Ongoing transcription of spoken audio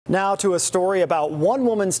Now to a story about one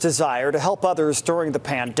woman's desire to help others during the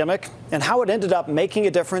pandemic and how it ended up making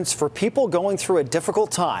a difference for people going through a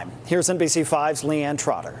difficult time. Here's NBC5's LeeAnn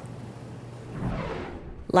Trotter.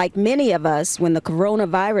 Like many of us, when the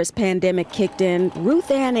coronavirus pandemic kicked in,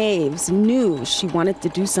 LeeAnn Aves knew she wanted to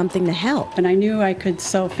do something to help. And I knew I could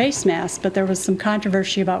sew face masks, but there was some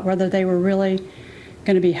controversy about whether they were really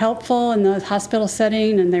going to be helpful in the hospital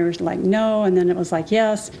setting, and they were like no, and then it was like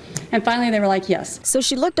yes, and finally they were like yes. So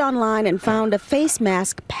she looked online and found a face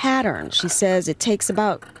mask pattern. She says it takes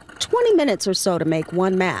about 20 minutes or so to make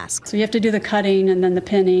one mask. So you have to do the cutting and then the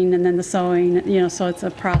pinning and then the sewing, so it's a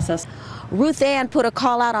process. LeeAnn put a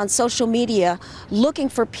call out on social media looking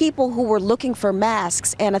for people who were looking for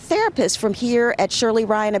masks, and a therapist from here at Shirley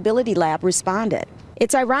Ryan Ability Lab responded.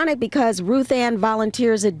 It's ironic because LeeAnn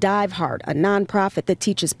volunteers at Diveheart, a nonprofit that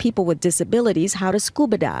teaches people with disabilities how to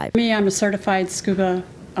scuba dive. Me, I'm a certified scuba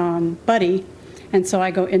buddy, and so I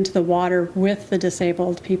go into the water with the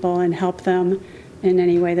disabled people and help them in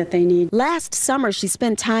any way that they need. Last summer, she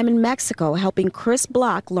spent time in Mexico helping Chris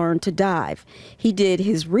Block learn to dive. He did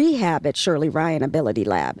his rehab at Shirley Ryan Ability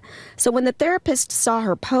Lab. So when the therapist saw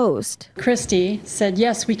her post, Christy said,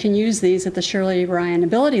 yes, we can use these at the Shirley Ryan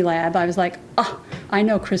Ability Lab. I was like, oh, I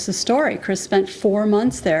know Chris's story. Chris spent 4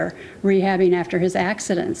 months there rehabbing after his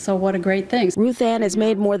accident. So what a great thing. LeeAnn has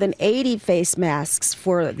made more than 80 face masks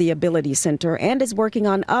for the Ability Center and is working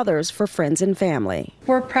on others for friends and family.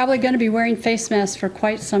 We're probably going to be wearing face masks for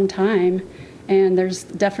quite some time, and there's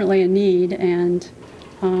definitely a need, and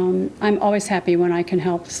I'm always happy when I can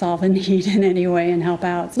help solve a need in any way and help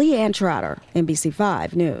out. LeeAnn Trotter,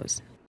 NBC5 News.